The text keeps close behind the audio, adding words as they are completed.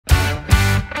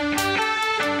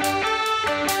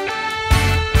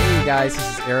guys,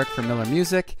 this is Eric from Miller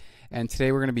Music, and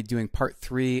today we're going to be doing part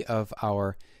 3 of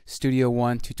our Studio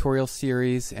One tutorial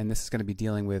series, and this is going to be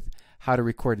dealing with how to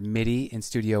record MIDI in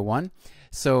Studio One.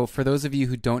 So for those of you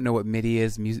who don't know what MIDI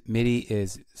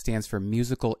is, stands for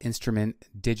Musical Instrument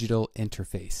Digital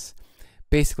Interface.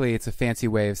 Basically, it's a fancy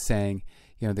way of saying,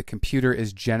 you know, the computer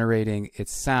is generating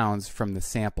its sounds from the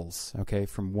samples, okay,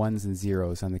 from ones and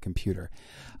zeros on the computer.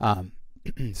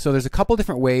 So there's a couple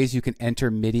different ways you can enter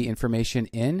MIDI information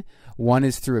in. One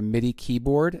is through a MIDI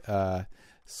keyboard,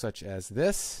 such as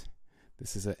this.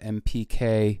 This is an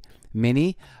MPK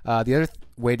Mini. The other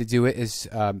way to do it is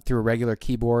through a regular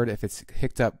keyboard if it's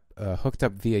hooked up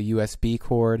via USB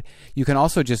cord. You can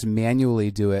also just manually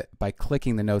do it by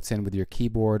clicking the notes in with your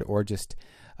keyboard or just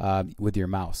with your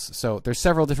mouse. So there's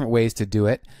several different ways to do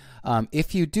it.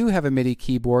 If you do have a MIDI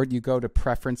keyboard, you go to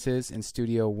Preferences in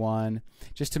Studio One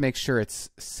just to make sure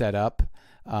it's set up,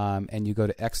 and you go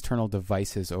to External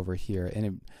Devices over here,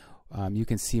 and you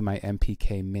can see my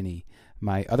MPK Mini.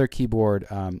 My other keyboard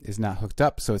is not hooked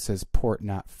up, so it says Port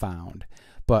Not Found.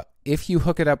 But if you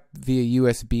hook it up via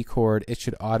USB cord, it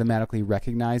should automatically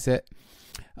recognize it.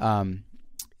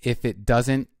 If it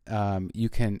doesn't, you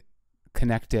can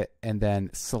connect it and then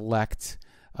select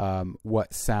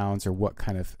what sounds or what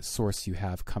kind of source you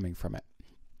have coming from it.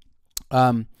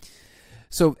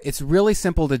 So it's really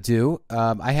simple to do.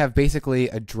 I have basically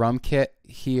a drum kit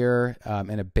here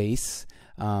and a bass,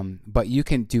 but you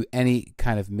can do any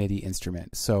kind of MIDI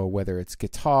instrument. So whether it's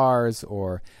guitars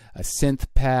or a synth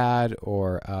pad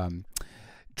or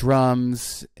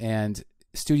drums, and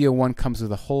Studio One comes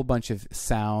with a whole bunch of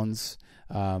sounds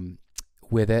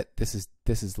with it.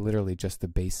 This is literally just the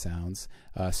bass sounds,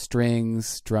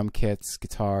 strings, drum kits,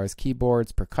 guitars,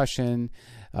 keyboards, percussion.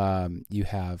 You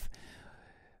have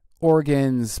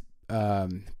organs,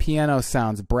 piano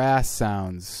sounds, brass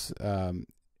sounds,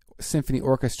 symphony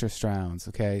orchestra sounds.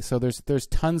 Okay, so there's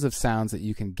tons of sounds that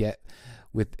you can get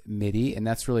with MIDI, and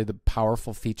that's really the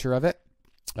powerful feature of it.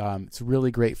 It's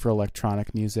really great for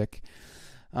electronic music.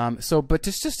 But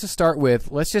just to start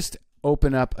with, let's just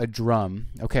open up a drum.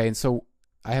 Okay, and so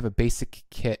I have a basic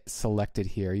kit selected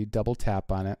here. You double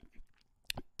tap on it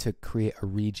to create a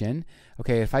region.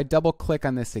 Okay, if I double click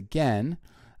on this again,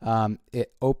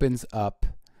 it opens up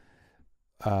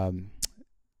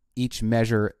each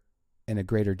measure in a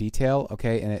greater detail.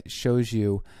 Okay, and it shows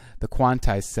you the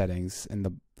quantize settings.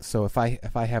 So if I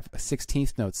have a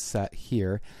 16th note set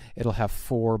here, it'll have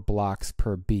 4 blocks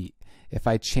per beat. If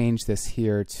I change this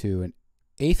here to an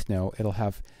 8th note, it'll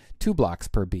have 2 blocks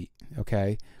per beat.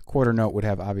 Okay, quarter note would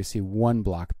have obviously 1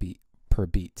 block per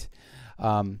beat.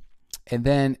 And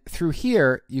then through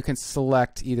here you can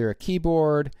select either a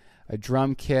keyboard, a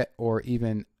drum kit, or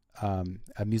even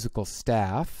a musical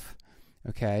staff.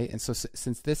 Okay, and so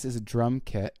since this is a drum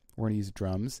kit, we're going to use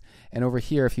drums. And over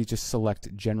here, if you just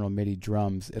select General MIDI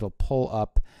Drums, it'll pull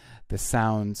up the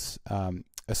sounds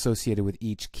associated with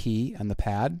each key on the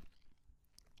pad.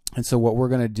 And so what we're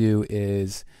going to do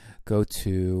is go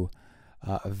to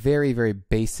a very, very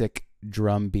basic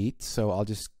drum beat. So I'll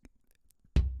just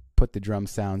put the drum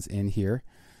sounds in here.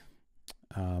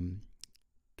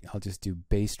 I'll just do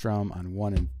bass drum on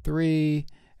 1 and 3,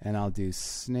 and I'll do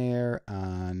snare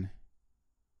on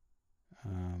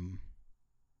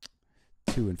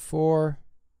 2 and 4.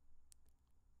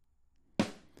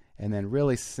 And then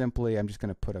really simply, I'm just going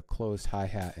to put a closed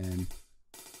hi-hat in.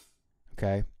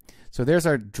 Okay, so there's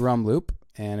our drum loop,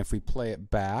 and if we play it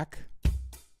back,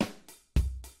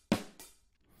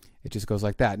 it just goes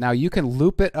like that. Now you can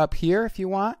loop it up here if you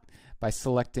want by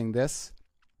selecting this,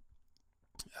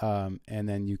 and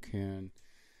then you can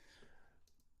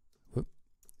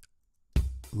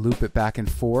loop it back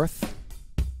and forth.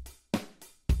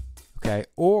 Okay,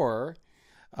 or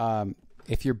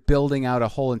if you're building out a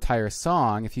whole entire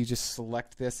song, if you just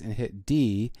select this and hit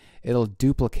D, it'll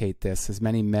duplicate this as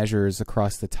many measures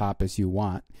across the top as you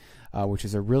want, which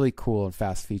is a really cool and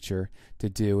fast feature to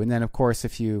do. And then of course,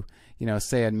 if you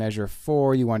say on measure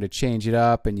 4 you wanted to change it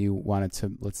up and you wanted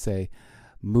to, let's say,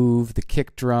 move the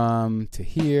kick drum to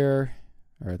here,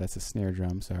 or that's a snare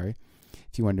drum, sorry.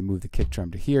 If you wanted to move the kick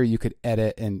drum to here, you could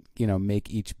edit and make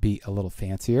each beat a little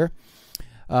fancier.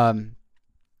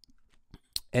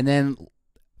 And then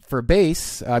for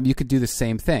bass, you could do the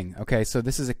same thing. Okay, so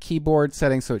this is a keyboard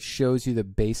setting, so it shows you the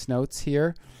bass notes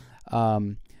here,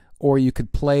 or you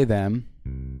could play them.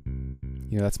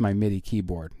 That's my MIDI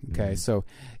keyboard. Okay, so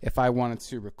if I wanted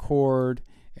to record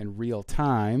in real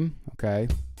time, okay,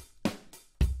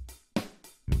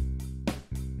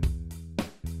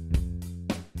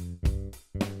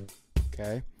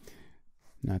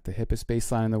 not the hippest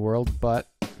bass line in the world, but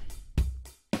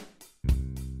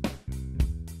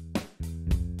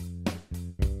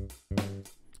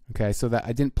Okay, so that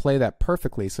I didn't play that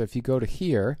perfectly. So if you go to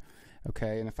here,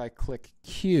 okay, and if I click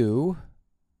Q,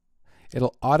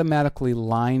 it'll automatically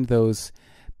line those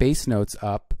bass notes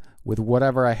up with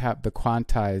whatever I have the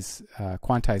quantize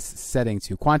setting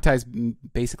to. Quantize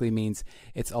basically means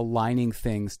it's aligning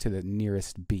things to the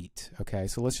nearest beat. Okay,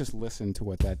 so let's just listen to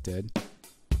what that did.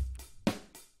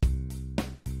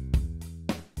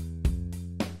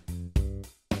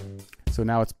 So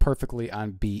now it's perfectly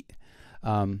on beat.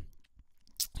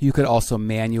 You could also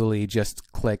manually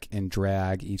just click and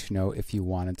drag each note if you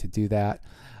wanted to do that.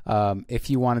 If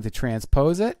you wanted to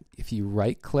transpose it, if you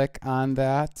right click on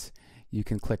that, you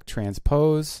can click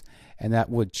transpose, and that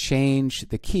would change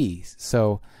the keys.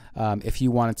 So if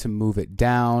you wanted to move it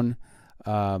down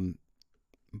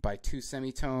by 2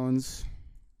 semitones,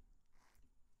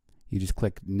 you just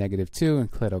click -2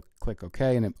 and click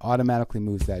OK, and it automatically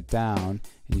moves that down,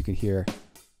 and you can hear.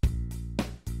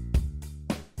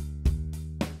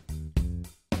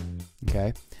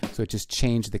 Okay, so it just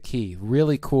changed the key.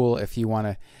 Really cool if you want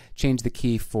to change the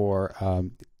key for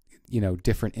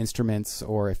different instruments,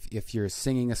 or if you're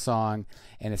singing a song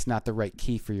and it's not the right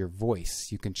key for your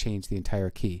voice, you can change the entire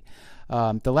key.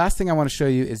 The last thing I want to show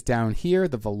you is down here,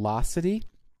 the velocity,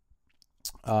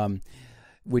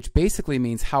 which basically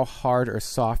means how hard or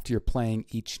soft you're playing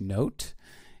each note.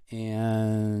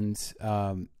 And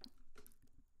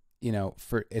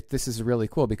this is really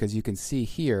cool because you can see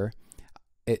here,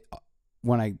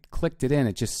 when I clicked it in,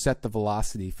 it just set the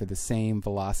velocity for the same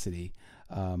velocity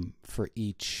for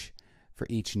each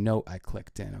note I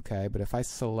clicked in. Okay, but if I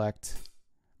select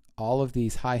all of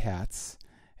these hi-hats,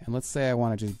 and let's say I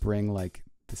want to just bring like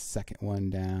the second one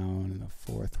down and the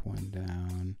fourth one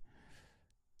down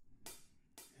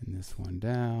and this one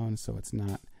down, so it's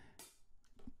a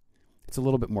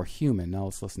little bit more human. Now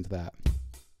let's listen to that.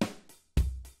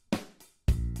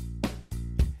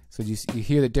 So you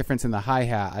hear the difference in the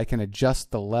hi-hat. I can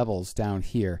adjust the levels down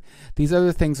here. These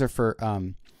other things are for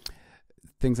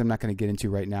things I'm not going to get into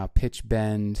right now. Pitch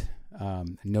bend,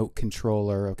 note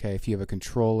controller. Okay, if you have a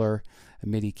controller, a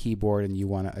MIDI keyboard, and you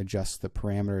want to adjust the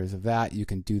parameters of that, you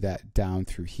can do that down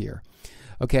through here.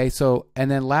 Okay, so, and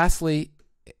then lastly,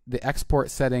 the export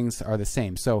settings are the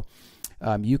same. So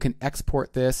you can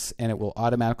export this and it will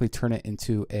automatically turn it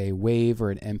into a WAV or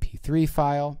an MP3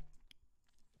 file.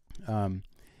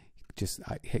 Just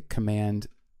hit Command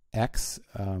X,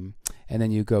 and then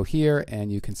you go here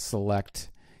and you can select,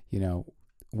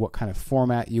 what kind of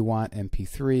format you want,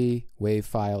 MP3, WAV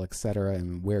file, etc.,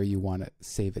 and where you want to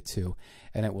save it to,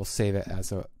 and it will save it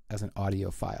as an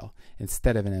audio file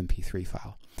instead of an MP3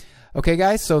 file. Okay,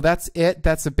 guys, so that's it.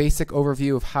 That's a basic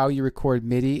overview of how you record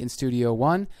MIDI in Studio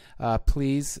One.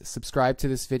 Please subscribe to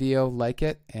this video, like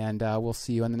it, and we'll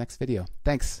see you on the next video.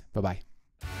 Thanks. Bye-bye.